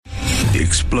the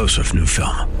explosive new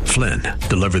film, Flynn,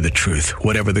 Deliver the Truth,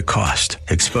 Whatever the Cost,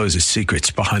 exposes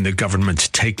secrets behind the government's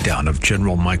takedown of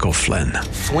General Michael Flynn.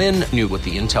 Flynn knew what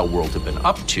the intel world had been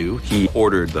up to. He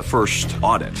ordered the first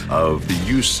audit of the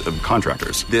use of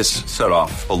contractors. This set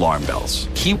off alarm bells.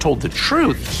 He told the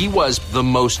truth. He was the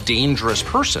most dangerous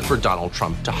person for Donald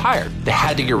Trump to hire. They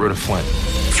had to get rid of Flynn.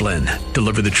 Flynn,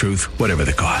 Deliver the Truth, Whatever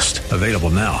the Cost. Available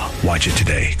now. Watch it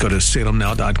today. Go to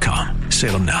salemnow.com.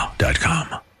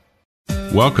 salemnow.com.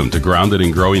 Welcome to Grounded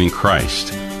and Growing in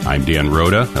Christ. I'm Dan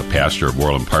Rhoda, a pastor of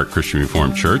Orland Park Christian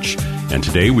Reformed Church, and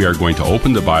today we are going to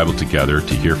open the Bible together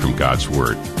to hear from God's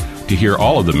Word. To hear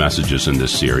all of the messages in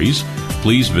this series,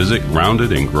 please visit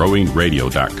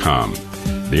groundedandgrowingradio.com.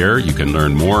 There you can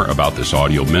learn more about this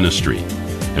audio ministry,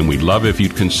 and we'd love if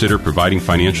you'd consider providing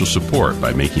financial support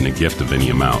by making a gift of any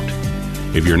amount.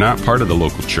 If you're not part of the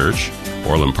local church,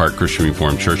 Orland Park Christian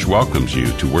Reformed Church welcomes you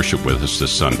to worship with us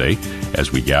this Sunday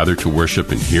as we gather to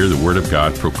worship and hear the Word of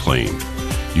God proclaimed.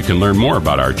 You can learn more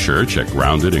about our church at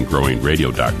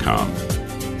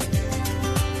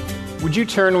groundedandgrowingradio.com. Would you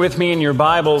turn with me in your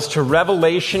Bibles to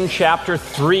Revelation chapter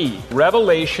 3?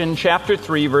 Revelation chapter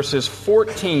 3, verses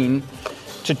 14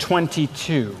 to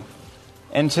 22.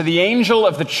 And to the angel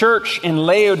of the church in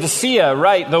Laodicea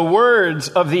write the words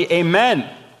of the Amen,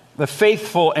 the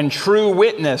faithful and true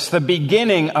witness, the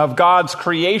beginning of God's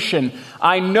creation.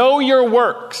 I know your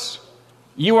works.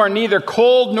 You are neither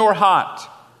cold nor hot.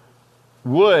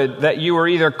 Would that you were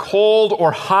either cold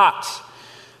or hot.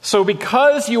 So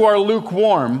because you are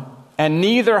lukewarm and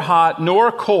neither hot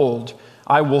nor cold,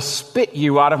 I will spit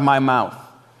you out of my mouth.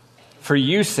 For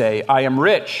you say, I am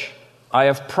rich, I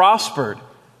have prospered,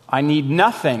 I need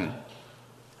nothing,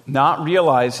 not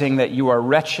realizing that you are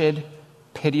wretched,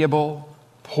 pitiable,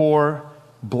 poor,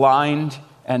 blind,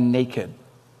 and naked.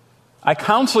 I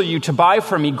counsel you to buy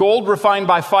from me gold refined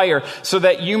by fire, so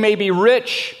that you may be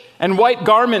rich, and white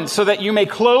garments, so that you may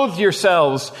clothe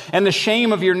yourselves, and the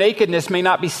shame of your nakedness may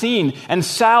not be seen, and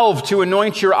salve to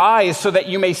anoint your eyes, so that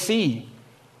you may see.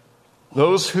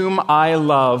 Those whom I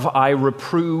love, I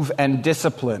reprove and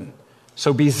discipline.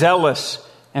 So be zealous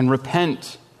and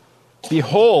repent.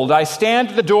 Behold, I stand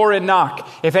at the door and knock.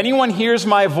 If anyone hears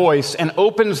my voice and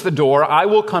opens the door, I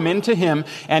will come into him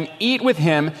and eat with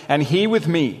him and he with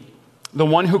me. The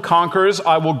one who conquers,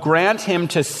 I will grant him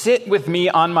to sit with me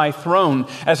on my throne,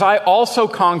 as I also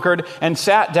conquered and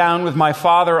sat down with my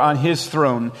Father on his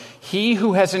throne. He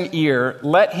who has an ear,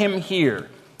 let him hear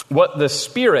what the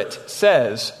Spirit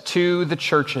says to the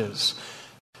churches.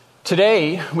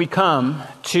 Today, we come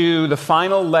to the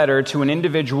final letter to an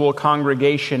individual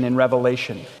congregation in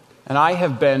Revelation. And I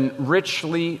have been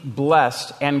richly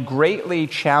blessed and greatly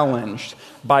challenged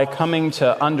by coming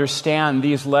to understand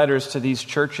these letters to these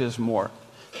churches more.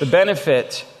 The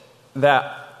benefit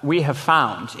that we have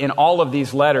found in all of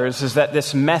these letters is that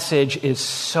this message is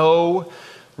so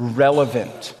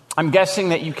relevant. I'm guessing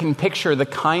that you can picture the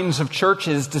kinds of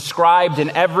churches described in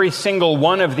every single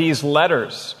one of these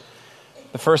letters.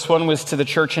 The first one was to the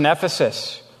church in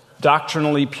Ephesus,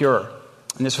 doctrinally pure,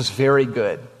 and this was very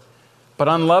good, but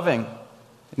unloving,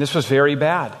 and this was very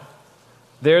bad.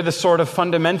 They're the sort of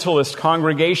fundamentalist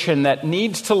congregation that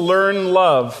needs to learn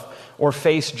love or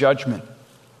face judgment.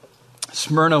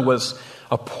 Smyrna was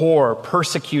a poor,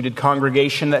 persecuted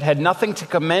congregation that had nothing to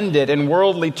commend it in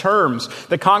worldly terms.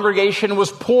 The congregation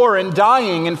was poor and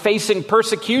dying and facing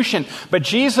persecution, but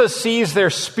Jesus sees their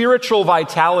spiritual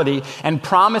vitality and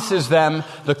promises them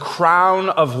the crown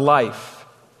of life.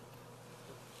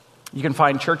 You can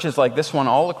find churches like this one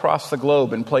all across the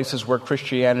globe in places where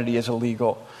Christianity is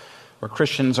illegal, where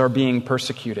Christians are being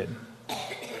persecuted.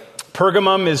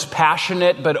 Pergamum is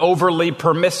passionate but overly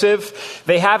permissive.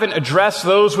 They haven't addressed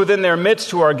those within their midst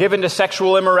who are given to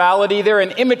sexual immorality. They're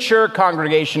an immature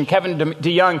congregation. Kevin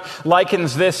DeYoung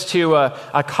likens this to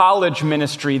a college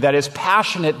ministry that is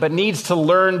passionate but needs to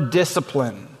learn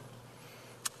discipline.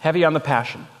 Heavy on the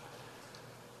passion,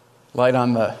 light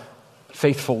on the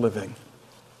faithful living.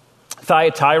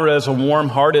 Thyatira is a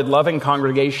warm-hearted, loving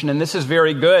congregation, and this is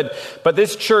very good. But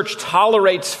this church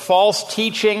tolerates false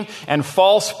teaching and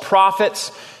false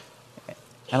prophets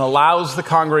and allows the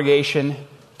congregation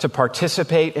to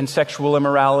participate in sexual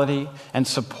immorality and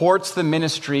supports the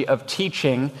ministry of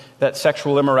teaching that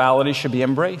sexual immorality should be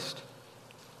embraced.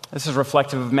 This is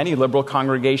reflective of many liberal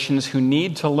congregations who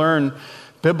need to learn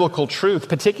biblical truth,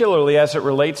 particularly as it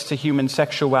relates to human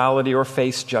sexuality or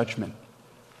face judgment.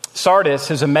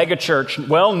 Sardis is a megachurch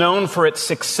well known for its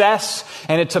success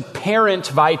and its apparent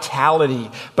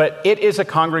vitality, but it is a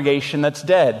congregation that's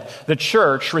dead. The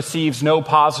church receives no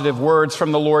positive words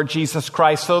from the Lord Jesus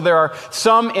Christ, though there are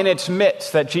some in its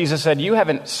midst that Jesus said, "You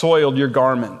haven't soiled your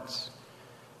garments."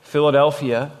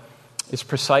 Philadelphia is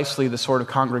precisely the sort of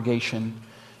congregation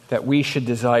that we should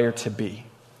desire to be.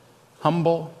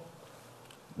 Humble,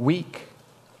 weak,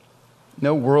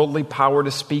 no worldly power to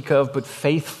speak of, but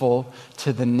faithful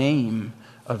to the name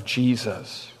of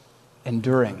Jesus,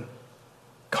 enduring,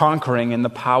 conquering in the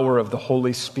power of the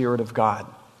Holy Spirit of God.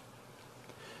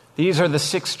 These are the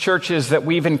 6 churches that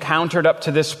we've encountered up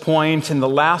to this point, and the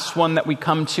last one that we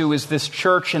come to is this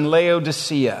church in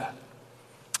Laodicea,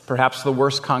 perhaps the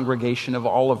worst congregation of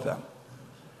all of them.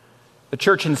 The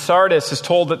church in Sardis is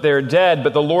told that they're dead,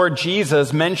 but the Lord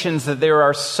Jesus mentions that there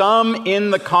are some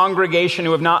in the congregation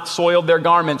who have not soiled their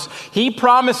garments. He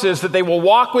promises that they will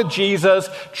walk with Jesus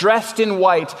dressed in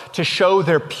white to show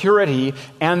their purity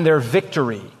and their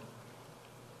victory.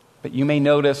 But you may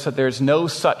notice that there's no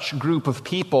such group of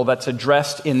people that's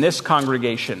addressed in this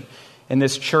congregation, in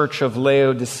this church of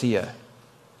Laodicea.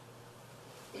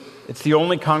 It's the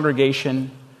only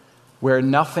congregation where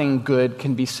nothing good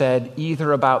can be said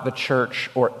either about the church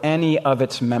or any of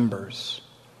its members.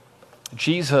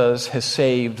 Jesus has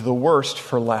saved the worst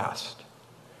for last.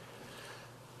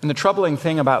 And the troubling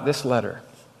thing about this letter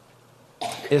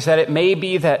is that it may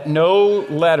be that no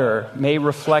letter may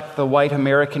reflect the white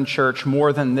American church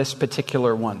more than this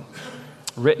particular one,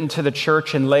 written to the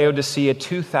church in Laodicea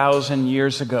 2,000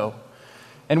 years ago.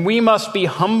 And we must be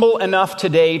humble enough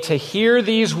today to hear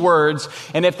these words,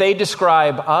 and if they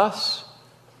describe us,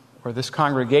 or this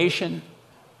congregation,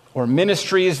 or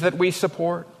ministries that we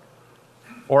support,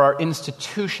 or our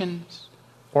institutions,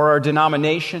 or our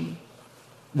denomination,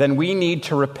 then we need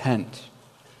to repent.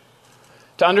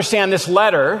 To understand this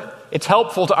letter, it's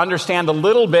helpful to understand a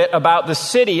little bit about the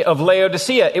city of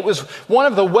Laodicea. It was one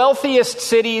of the wealthiest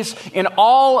cities in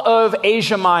all of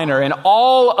Asia Minor, in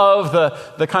all of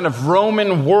the kind of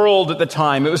Roman world at the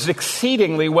time. It was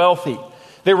exceedingly wealthy.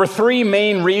 There were 3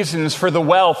 main reasons for the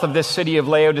wealth of this city of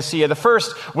Laodicea. The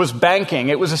first was banking.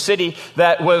 It was a city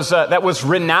that was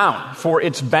renowned for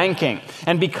its banking.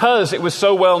 And because it was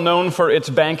so well known for its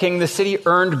banking, the city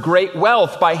earned great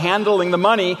wealth by handling the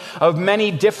money of many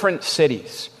different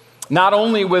cities. Not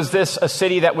only was this a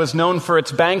city that was known for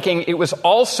its banking, it was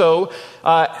also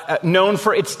known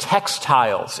for its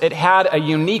textiles. It had a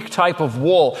unique type of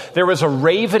wool. There was a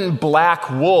raven black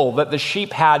wool that the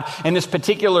sheep had in this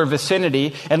particular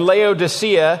vicinity, and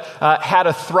Laodicea had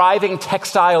a thriving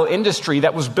textile industry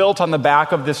that was built on the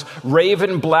back of this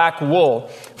raven black wool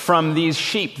from these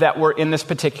sheep that were in this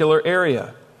particular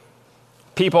area.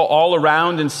 People all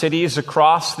around in cities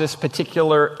across this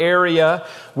particular area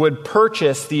would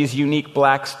purchase these unique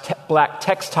black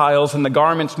textiles and the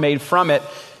garments made from it.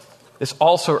 This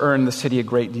also earned the city a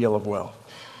great deal of wealth.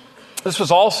 This was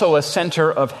also a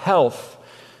center of health.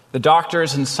 The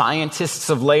doctors and scientists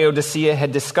of Laodicea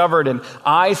had discovered an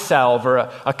eye salve, or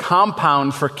a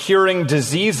compound for curing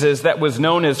diseases that was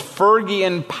known as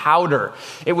Phrygian powder.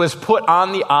 It was put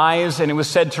on the eyes, and it was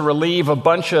said to relieve a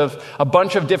bunch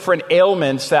of different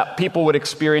ailments that people would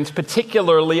experience,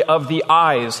 particularly of the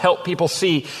eyes, help people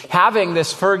see. Having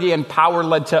this Phrygian powder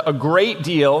led to a great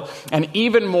deal and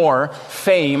even more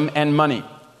fame and money.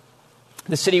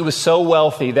 The city was so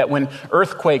wealthy that when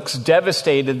earthquakes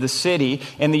devastated the city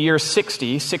in the year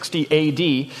 60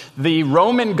 AD, the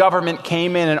Roman government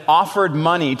came in and offered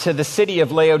money to the city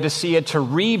of Laodicea to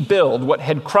rebuild what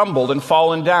had crumbled and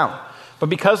fallen down. But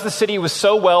because the city was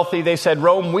so wealthy, they said,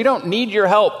 "Rome, we don't need your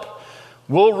help.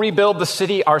 We'll rebuild the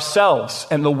city ourselves."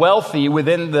 And the wealthy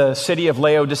within the city of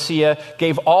Laodicea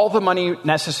gave all the money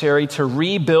necessary to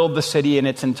rebuild the city in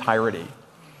its entirety.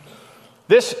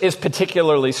 This is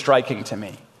particularly striking to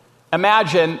me.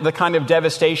 Imagine the kind of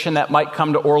devastation that might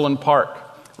come to Orland Park,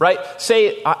 right?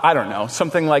 Say, I don't know,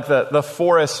 something like the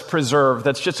Forest Preserve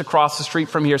that's just across the street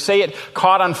from here. Say it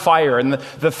caught on fire and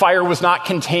the fire was not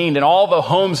contained, and all the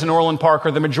homes in Orland Park,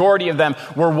 or the majority of them,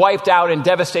 were wiped out and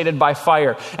devastated by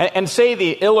fire. And say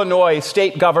the Illinois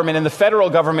state government and the federal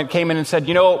government came in and said,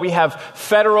 "You know what, we have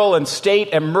federal and state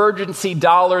emergency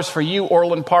dollars for you,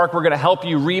 Orland Park. We're going to help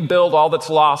you rebuild all that's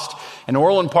lost." And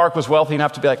Orland Park was wealthy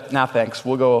enough to be like, "Nah, thanks,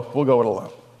 we'll go it alone."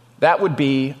 That would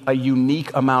be a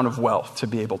unique amount of wealth to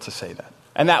be able to say that.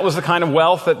 And that was the kind of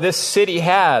wealth that this city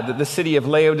had, that the city of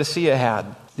Laodicea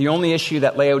had. The only issue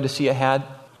that Laodicea had,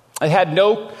 it had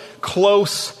no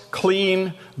close,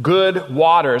 clean, good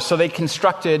water. So they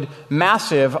constructed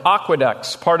massive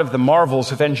aqueducts, part of the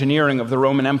marvels of engineering of the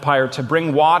Roman Empire, to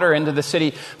bring water into the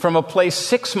city from a place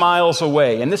 6 miles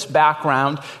away. And this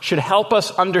background should help us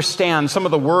understand some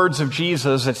of the words of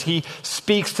Jesus as he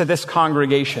speaks to this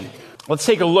congregation. Let's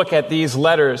take a look at these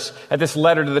letters, at this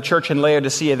letter to the church in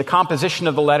Laodicea. The composition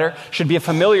of the letter should be a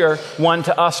familiar one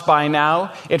to us by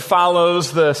now. It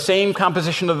follows the same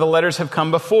composition of the letters have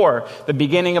come before. The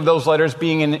beginning of those letters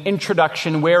being an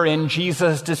introduction wherein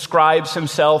Jesus describes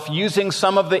himself using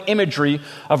some of the imagery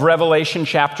of Revelation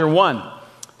chapter 1.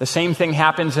 The same thing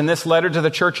happens in this letter to the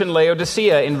church in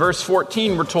Laodicea. In verse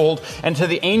 14, we're told, "And to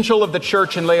the angel of the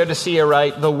church in Laodicea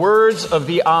write, the words of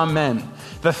the Amen,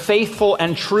 the faithful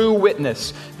and true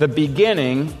witness, the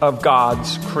beginning of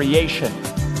God's creation."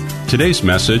 Today's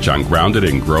message on Grounded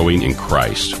and Growing in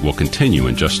Christ will continue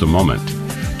in just a moment.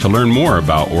 To learn more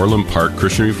about Orland Park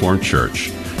Christian Reformed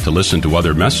Church, to listen to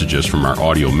other messages from our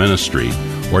audio ministry,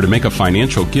 or to make a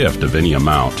financial gift of any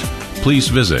amount, please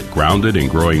visit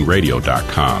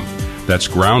groundedandgrowingradio.com. That's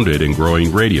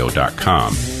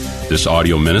groundedandgrowingradio.com. This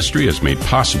audio ministry is made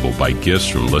possible by gifts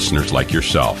from listeners like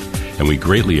yourself, and we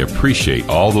greatly appreciate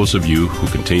all those of you who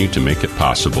continue to make it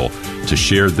possible to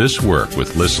share this work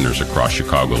with listeners across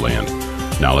Chicagoland.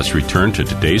 Now let's return to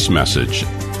today's message.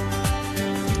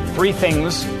 Three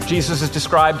things Jesus is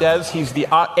described as. He's the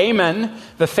Amen,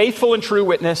 the faithful and true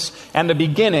witness, and the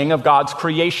beginning of God's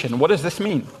creation. What does this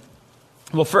mean?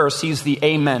 Well, first, he's the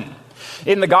Amen.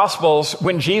 In the Gospels,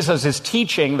 when Jesus is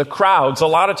teaching the crowds, a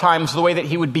lot of times the way that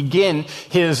he would begin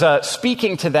his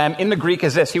speaking to them in the Greek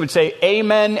is this. He would say,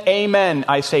 "Amen, amen,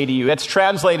 I say to you." It's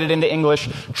translated into English,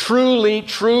 "Truly,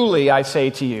 truly, I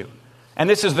say to you." And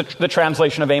this is the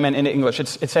translation of amen into English.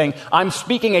 It's saying, I'm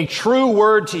speaking a true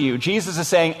word to you. Jesus is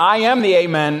saying, I am the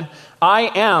Amen.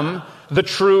 I am the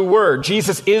true word.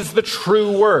 Jesus is the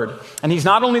true word. And he's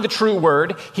not only the true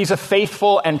word, he's a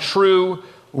faithful and true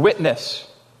witness.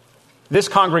 This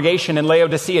congregation in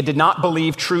Laodicea did not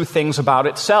believe true things about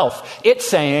itself. It's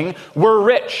saying, we're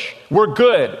rich, we're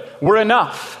good, we're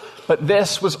enough. But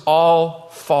this was all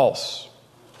false.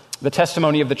 The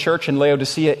testimony of the church in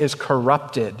Laodicea is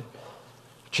corrupted.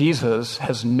 Jesus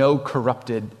has no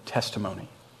corrupted testimony.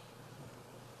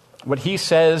 What he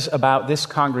says about this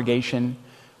congregation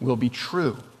will be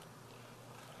true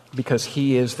because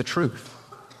he is the truth,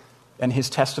 and his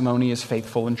testimony is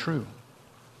faithful and true.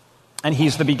 And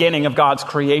he's the beginning of God's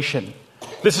creation.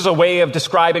 This is a way of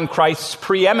describing Christ's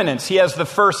preeminence. He has the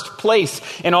first place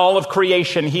in all of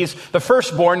creation. He's the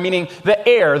firstborn, meaning the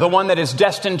heir, the one that is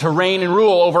destined to reign and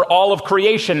rule over all of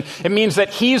creation. It means that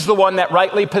he's the one that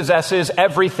rightly possesses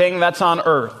everything that's on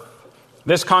earth.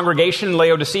 This congregation,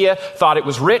 Laodicea, thought it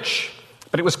was rich,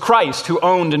 but it was Christ who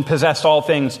owned and possessed all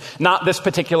things, not this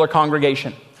particular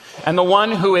congregation. And the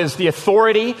one who is the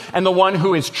authority and the one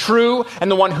who is true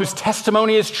and the one whose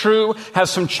testimony is true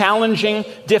has some challenging,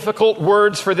 difficult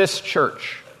words for this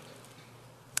church.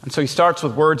 And so he starts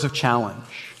with words of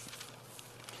challenge.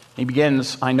 He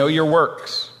begins, I know your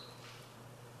works.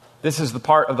 This is the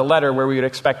part of the letter where we would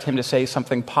expect him to say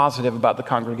something positive about the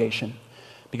congregation.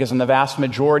 Because in the vast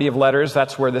majority of letters,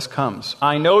 that's where this comes.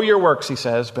 I know your works, he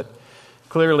says, but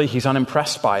clearly he's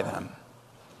unimpressed by them.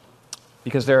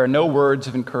 Because there are no words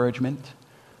of encouragement,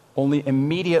 only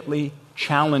immediately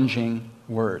challenging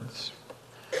words.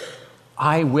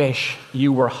 I wish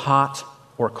you were hot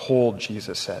or cold,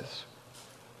 Jesus says.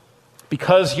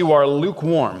 Because you are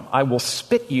lukewarm, I will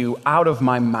spit you out of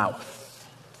my mouth.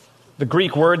 The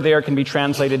Greek word there can be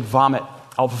translated vomit.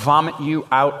 I'll vomit you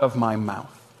out of my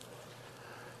mouth.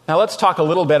 Now let's talk a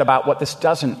little bit about what this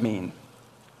doesn't mean.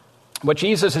 What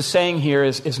Jesus is saying here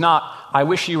is not, I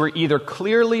wish you were either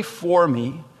clearly for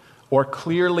me or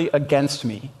clearly against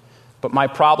me. But my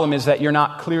problem is that you're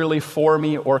not clearly for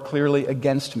me or clearly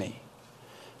against me.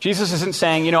 Jesus isn't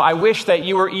saying, I wish that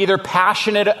you were either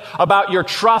passionate about your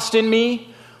trust in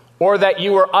me or that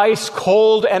you were ice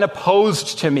cold and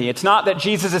opposed to me. It's not that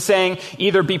Jesus is saying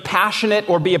either be passionate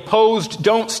or be opposed,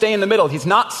 don't stay in the middle. He's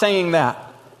not saying that.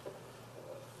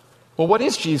 Well, what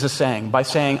is Jesus saying by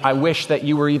saying, I wish that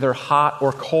you were either hot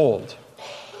or cold,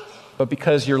 but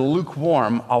because you're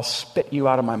lukewarm, I'll spit you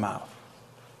out of my mouth?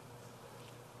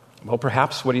 Well,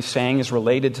 perhaps what he's saying is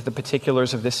related to the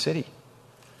particulars of this city.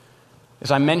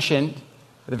 As I mentioned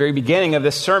at the very beginning of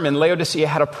this sermon, Laodicea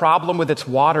had a problem with its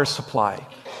water supply.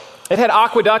 It had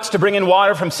aqueducts to bring in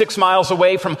water from 6 miles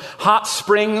away from hot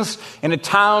springs in a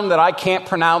town that I can't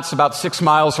pronounce about 6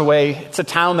 miles away. It's a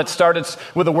town that starts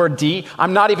with the word D.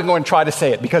 I'm not even going to try to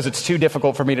say it because it's too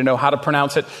difficult for me to know how to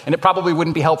pronounce it, and it probably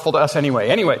wouldn't be helpful to us anyway.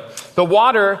 Anyway, the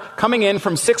water coming in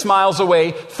from 6 miles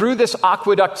away through this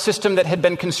aqueduct system that had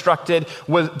been constructed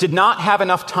did not have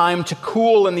enough time to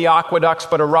cool in the aqueducts,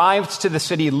 but arrived to the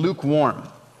city lukewarm.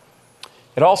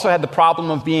 It also had the problem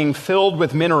of being filled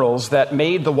with minerals that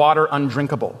made the water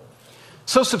undrinkable.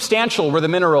 So substantial were the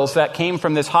minerals that came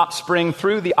from this hot spring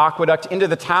through the aqueduct into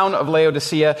the town of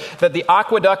Laodicea that the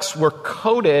aqueducts were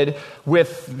coated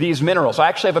with these minerals. I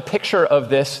actually have a picture of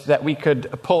this that we could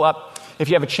pull up if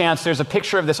you have a chance. There's a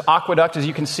picture of this aqueduct, as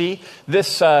you can see.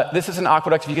 This is an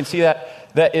aqueduct, if you can see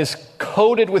that is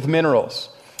coated with minerals.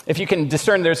 If you can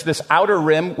discern, there's this outer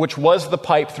rim, which was the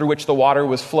pipe through which the water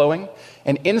was flowing.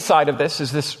 And inside of this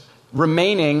is this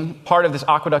remaining part of this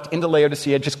aqueduct into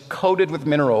Laodicea, just coated with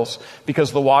minerals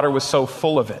because the water was so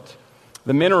full of it.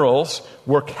 The minerals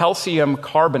were calcium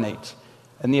carbonate.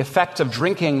 And the effect of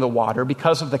drinking the water,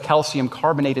 because of the calcium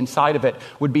carbonate inside of it,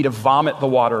 would be to vomit the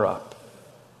water up.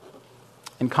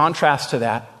 In contrast to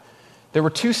that, there were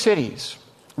two cities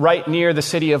right near the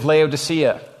city of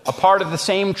Laodicea, a part of the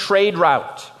same trade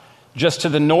route. Just to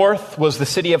the north was the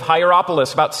city of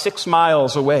Hierapolis, about 6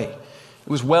 miles away. It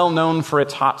was well known for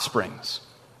its hot springs.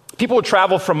 People would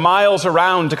travel from miles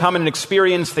around to come and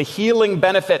experience the healing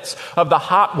benefits of the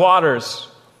hot waters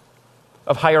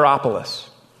of Hierapolis.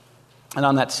 And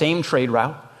on that same trade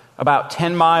route, about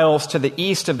 10 miles to the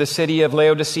east of the city of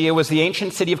Laodicea, was the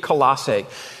ancient city of Colossae.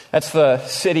 That's the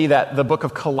city that the book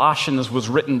of Colossians was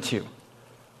written to.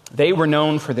 They were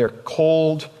known for their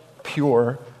cold,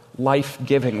 pure,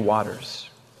 life-giving waters.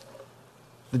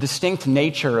 The distinct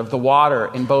nature of the water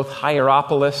in both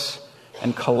Hierapolis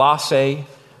and Colossae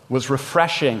was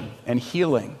refreshing and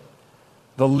healing.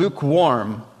 The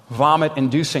lukewarm,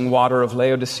 vomit-inducing water of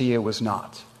Laodicea was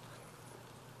not.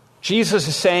 Jesus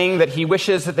is saying that he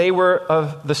wishes that they were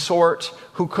of the sort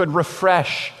who could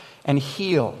refresh and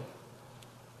heal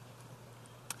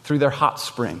through their hot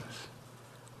springs,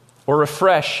 or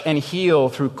refresh and heal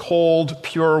through cold,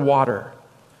 pure water.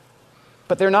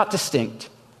 But they're not distinct.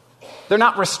 They're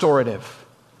not restorative.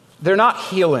 They're not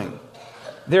healing.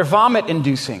 They're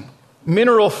vomit-inducing,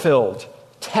 mineral-filled,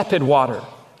 tepid water.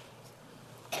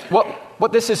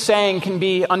 What this is saying can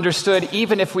be understood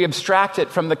even if we abstract it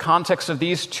from the context of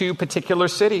these two particular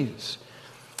cities.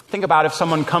 Think about if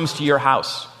someone comes to your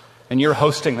house and you're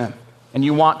hosting them and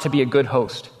you want to be a good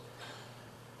host.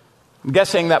 I'm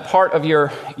guessing that part of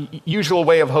your usual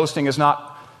way of hosting is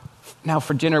not, now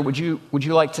for dinner, would you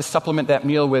like to supplement that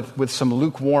meal with some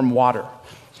lukewarm water?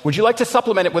 Would you like to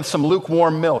supplement it with some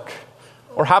lukewarm milk?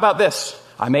 Or how about this?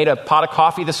 I made a pot of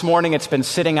coffee this morning. It's been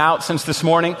sitting out since this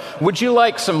morning. Would you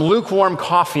like some lukewarm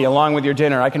coffee along with your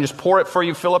dinner? I can just pour it for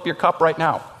you, fill up your cup right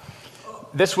now.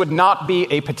 This would not be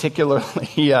a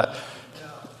particularly...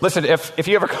 Listen, if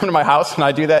you ever come to my house and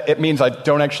I do that, it means I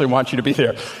don't actually want you to be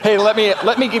there. Hey, let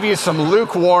me give you some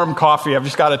lukewarm coffee. I've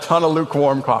just got a ton of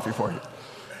lukewarm coffee for you.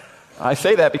 I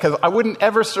say that because I wouldn't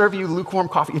ever serve you lukewarm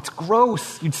coffee. It's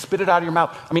gross. You'd spit it out of your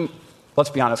mouth. I mean, let's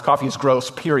be honest, coffee is gross,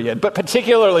 period. But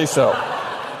particularly so.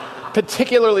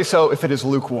 Particularly so if it is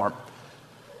lukewarm.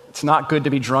 It's not good to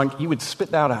be drunk. You would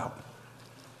spit that out.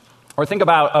 Or think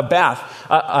about a bath.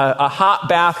 A hot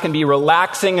bath can be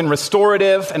relaxing and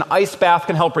restorative. An ice bath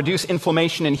can help reduce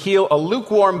inflammation and heal. A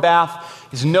lukewarm bath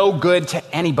is no good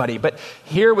to anybody. But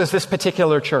here was this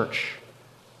particular church.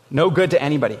 No good to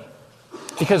anybody.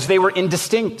 Because they were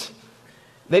indistinct.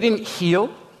 They didn't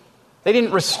heal. They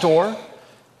didn't restore.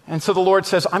 And so the Lord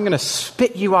says, I'm going to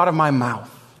spit you out of my mouth.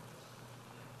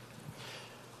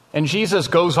 And Jesus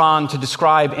goes on to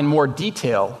describe in more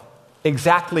detail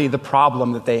exactly the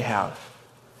problem that they have.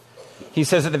 He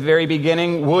says at the very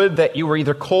beginning, would that you were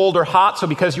either cold or hot, so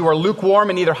because you are lukewarm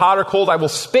and neither hot or cold, I will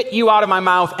spit you out of my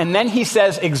mouth. And then he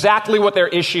says exactly what their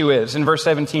issue is in verse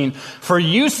 17. For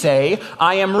you say,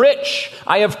 I am rich,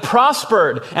 I have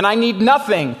prospered, and I need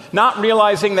nothing, not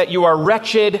realizing that you are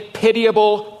wretched,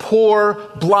 pitiable, poor,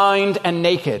 blind, and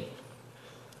naked.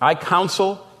 I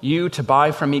counsel you to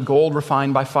buy from me gold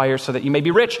refined by fire so that you may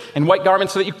be rich, and white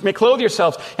garments so that you may clothe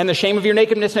yourselves, and the shame of your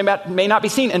nakedness may not be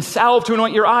seen, and salve to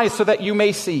anoint your eyes so that you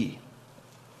may see.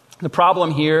 The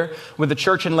problem here with the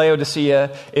church in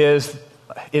Laodicea is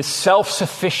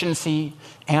self-sufficiency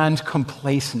and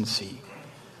complacency.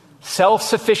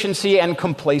 Self-sufficiency and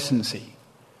complacency.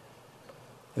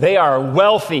 They are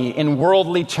wealthy in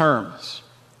worldly terms,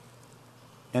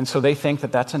 and so they think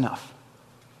that that's enough.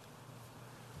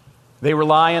 They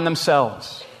rely on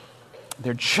themselves.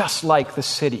 They're just like the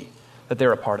city that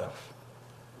they're a part of.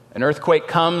 An earthquake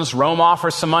comes, Rome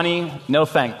offers some money, no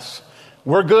thanks.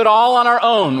 We're good all on our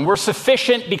own. We're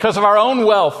sufficient because of our own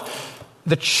wealth.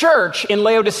 The church in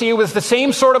Laodicea was the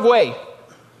same sort of way.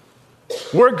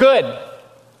 We're good.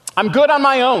 I'm good on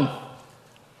my own.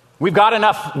 We've got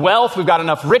enough wealth, we've got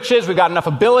enough riches, we've got enough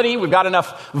ability, we've got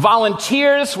enough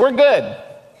volunteers, we're good.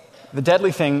 The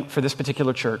deadly thing for this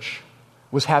particular church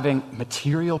was having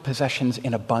material possessions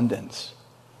in abundance,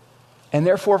 and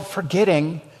therefore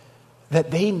forgetting that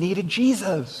they needed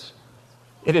Jesus.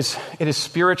 It is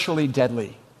spiritually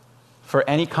deadly for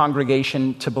any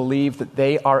congregation to believe that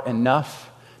they are enough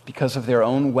because of their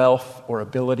own wealth or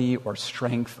ability or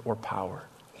strength or power.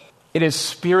 It is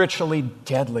spiritually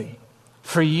deadly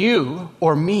for you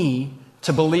or me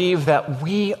to believe that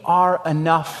we are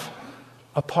enough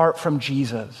apart from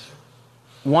Jesus.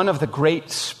 One of the great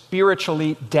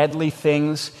spiritually deadly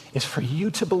things is for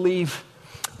you to believe,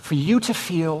 for you to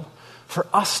feel, for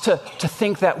us to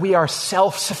think that we are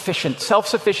self-sufficient.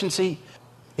 Self-sufficiency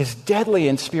is deadly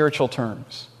in spiritual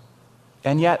terms.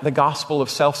 And yet the gospel of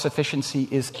self-sufficiency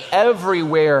is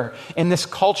everywhere in this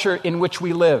culture in which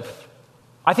we live.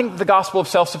 I think the gospel of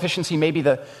self-sufficiency may be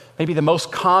the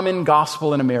most common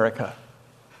gospel in America.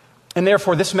 And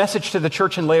therefore, this message to the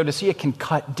church in Laodicea can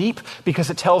cut deep because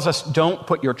it tells us, don't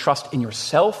put your trust in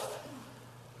yourself.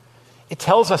 It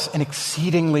tells us an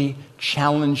exceedingly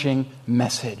challenging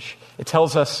message. It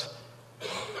tells us,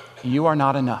 you are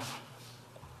not enough.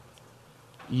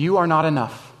 You are not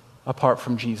enough apart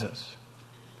from Jesus.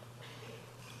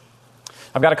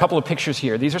 I've got a couple of pictures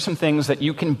here. These are some things that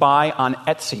you can buy on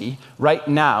Etsy right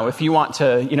now. If you want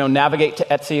to, navigate to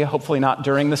Etsy, hopefully not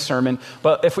during the sermon.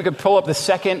 But if we could pull up the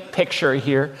second picture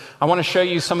here, I want to show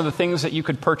you some of the things that you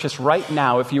could purchase right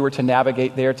now if you were to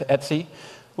navigate there to Etsy.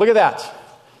 Look at that.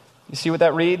 You see what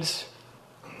that reads?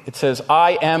 It says,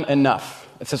 I am enough.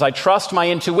 It says, I trust my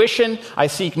intuition. I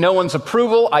seek no one's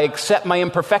approval. I accept my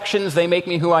imperfections. They make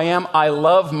me who I am. I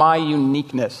love my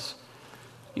uniqueness.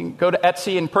 You can go to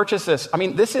Etsy and purchase this. I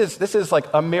mean, this is like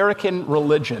American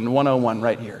religion 101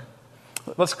 right here.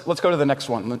 Let's go to the next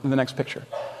one, the next picture.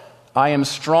 I am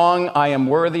strong. I am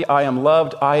worthy. I am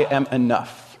loved. I am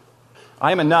enough.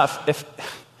 I am enough. If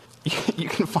you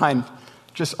can find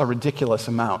just a ridiculous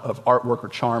amount of artwork or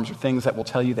charms or things that will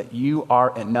tell you that you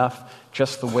are enough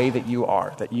just the way that you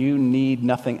are, that you need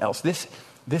nothing else. This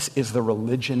is the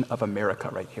religion of America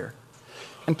right here.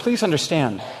 And please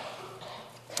understand,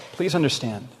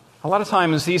 a lot of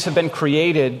times these have been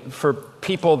created for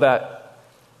people that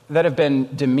have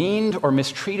been demeaned or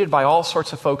mistreated by all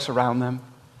sorts of folks around them.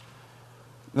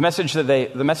 The message that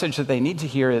they need to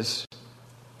hear is,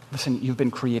 listen, you've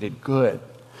been created good.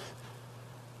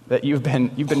 That you've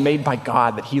been made by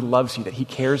God, that He loves you, that He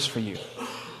cares for you.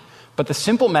 But the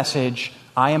simple message,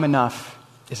 I am enough,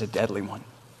 is a deadly one.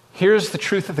 Here's the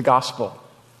truth of the gospel.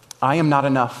 I am not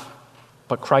enough,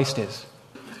 but Christ is.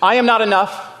 I am not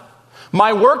enough.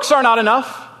 My works are not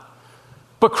enough,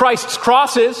 but Christ's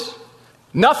cross is.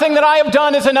 Nothing that I have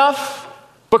done is enough,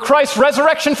 but Christ's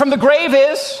resurrection from the grave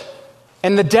is.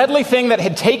 And the deadly thing that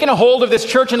had taken a hold of this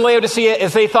church in Laodicea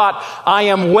is they thought, I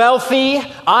am wealthy,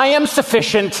 I am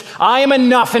sufficient, I am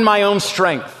enough in my own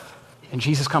strength. And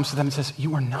Jesus comes to them and says,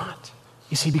 you are not.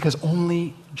 You see, because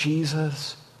only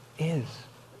Jesus is.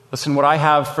 Listen, what I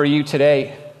have for you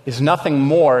today is nothing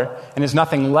more and is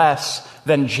nothing less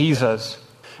than Jesus.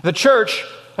 The church,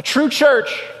 a true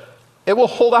church, it will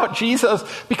hold out Jesus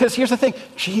because here's the thing,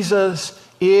 Jesus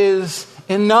is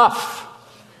enough.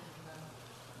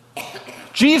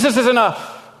 Jesus is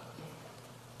enough.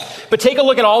 But take a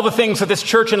look at all the things that this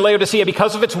church in Laodicea,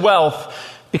 because of its wealth,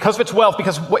 because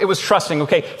it was trusting,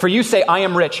 okay, for you say, I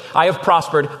am rich, I have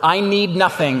prospered, I need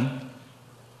nothing,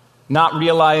 not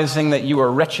realizing that you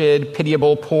are wretched,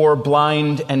 pitiable, poor,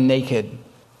 blind, and naked.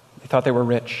 They thought they were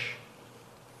rich.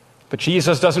 But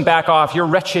Jesus doesn't back off. You're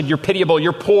wretched, you're pitiable,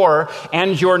 you're poor,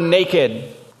 and you're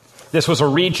naked. This was a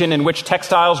region in which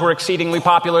textiles were exceedingly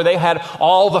popular. They had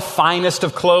all the finest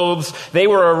of clothes. They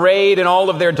were arrayed in all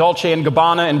of their Dolce &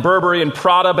 Gabbana and Burberry and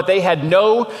Prada, but they had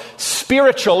no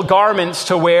spiritual garments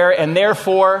to wear, and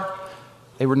therefore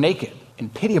they were naked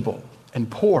and pitiable and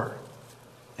poor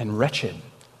and wretched.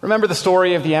 Remember the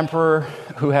story of the emperor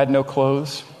who had no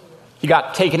clothes? He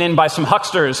got taken in by some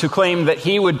hucksters who claimed that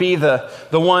he would be the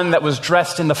one that was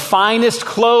dressed in the finest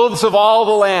clothes of all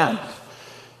the land.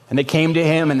 And they came to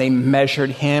him and they measured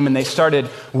him and they started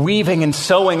weaving and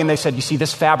sewing and they said, you see,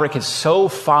 this fabric is so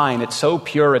fine, it's so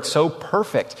pure, it's so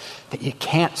perfect that you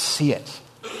can't see it.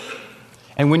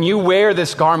 And when you wear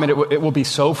this garment, it will be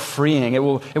so freeing. It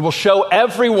will show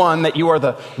everyone that you are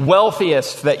the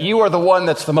wealthiest, that you are the one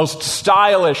that's the most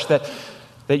stylish, that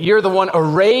you're the one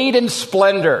arrayed in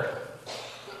splendor.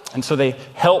 And so they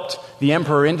helped the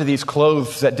emperor into these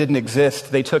clothes that didn't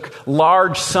exist. They took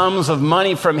large sums of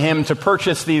money from him to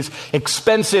purchase these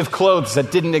expensive clothes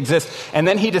that didn't exist. And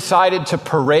then he decided to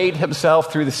parade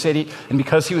himself through the city. And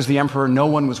because he was the emperor, no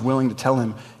one was willing to tell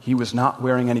him he was not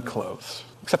wearing any clothes.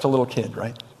 Except a little kid,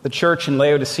 right? The church in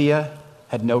Laodicea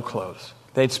had no clothes.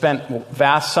 They'd spent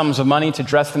vast sums of money to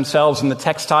dress themselves in the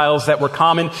textiles that were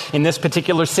common in this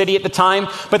particular city at the time,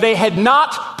 but they had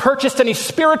not purchased any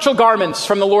spiritual garments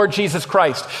from the Lord Jesus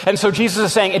Christ. And so Jesus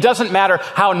is saying, it doesn't matter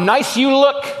how nice you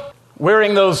look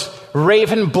wearing those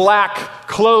raven black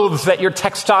clothes that your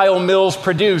textile mills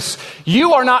produce.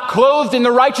 You are not clothed in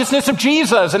the righteousness of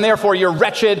Jesus, and therefore you're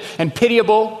wretched and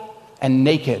pitiable and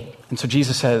naked. And so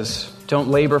Jesus says, don't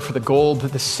labor for the gold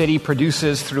that the city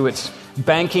produces through its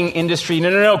banking industry.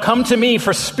 No. Come to me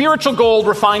for spiritual gold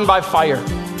refined by fire.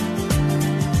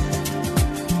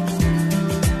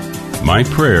 My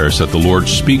prayer is that the Lord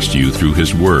speaks to you through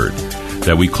His Word,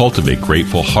 that we cultivate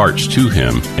grateful hearts to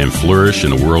Him and flourish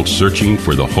in a world searching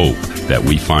for the hope that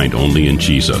we find only in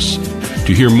Jesus.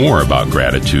 To hear more about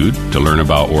gratitude, to learn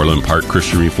about Orland Park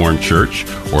Christian Reformed Church,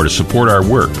 or to support our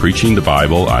work preaching the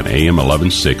Bible on AM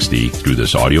 1160 through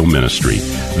this audio ministry,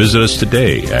 visit us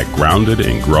today at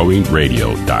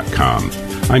groundedandgrowingradio.com.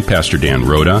 I'm Pastor Dan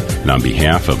Rhoda, and on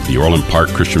behalf of the Orland Park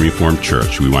Christian Reformed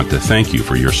Church, we want to thank you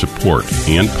for your support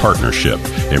and partnership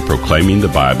in proclaiming the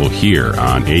Bible here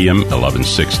on AM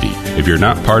 1160. If you're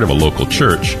not part of a local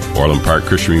church, Orland Park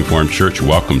Christian Reformed Church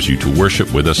welcomes you to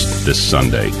worship with us this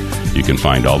Sunday. You can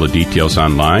find all the details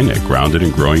online at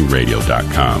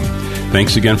groundedandgrowingradio.com.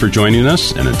 Thanks again for joining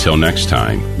us, and until next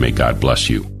time, may God bless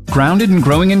you. Grounded and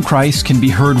Growing in Christ can be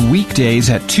heard weekdays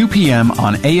at 2 p.m.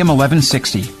 on AM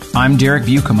 1160. I'm Derek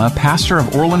Buikema, pastor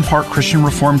of Orland Park Christian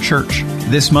Reformed Church.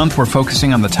 This month we're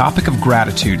focusing on the topic of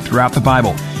gratitude throughout the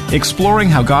Bible, exploring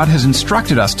how God has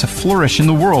instructed us to flourish in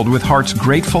the world with hearts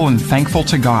grateful and thankful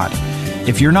to God.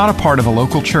 If you're not a part of a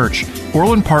local church,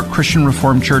 Orland Park Christian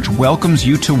Reformed Church welcomes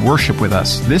you to worship with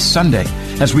us this Sunday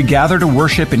as we gather to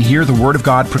worship and hear the Word of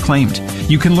God proclaimed.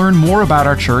 You can learn more about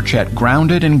our church at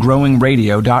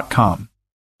groundedandgrowingradio.com.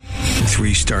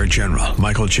 3-star General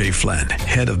Michael J. Flynn,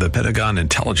 head of the Pentagon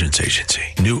Intelligence Agency,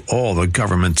 knew all the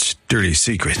government's dirty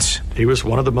secrets. He was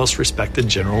one of the most respected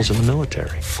generals in the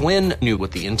military. Flynn knew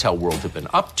what the intel world had been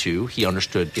up to. He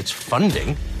understood its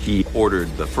funding. He ordered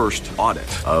the first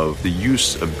audit of the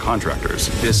use of contractors.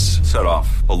 This set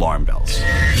off alarm bells.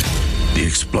 The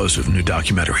explosive new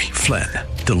documentary, Flynn,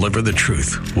 Deliver the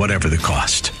Truth, Whatever the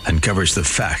Cost, uncovers the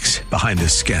facts behind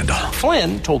this scandal.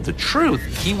 Flynn told the truth.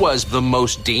 He was the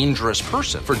most dangerous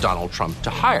person for Donald Trump to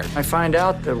hire. I find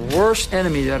out the worst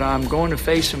enemy that I'm going to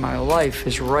face in my life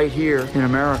is right here in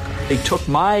America. They took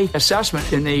my assessment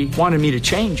and they wanted me to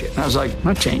change it. And I was like, I'm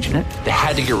not changing it. They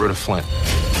had to get rid of Flynn.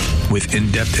 With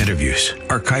in-depth interviews,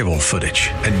 archival footage,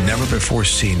 and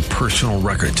never-before-seen personal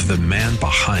records of the man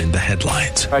behind the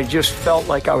headlines. I just felt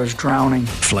like I was drowning.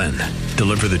 Flynn,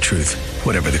 Deliver the Truth,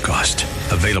 Whatever the Cost.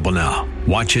 Available now.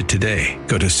 Watch it today.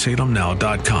 Go to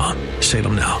salemnow.com.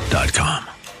 salemnow.com.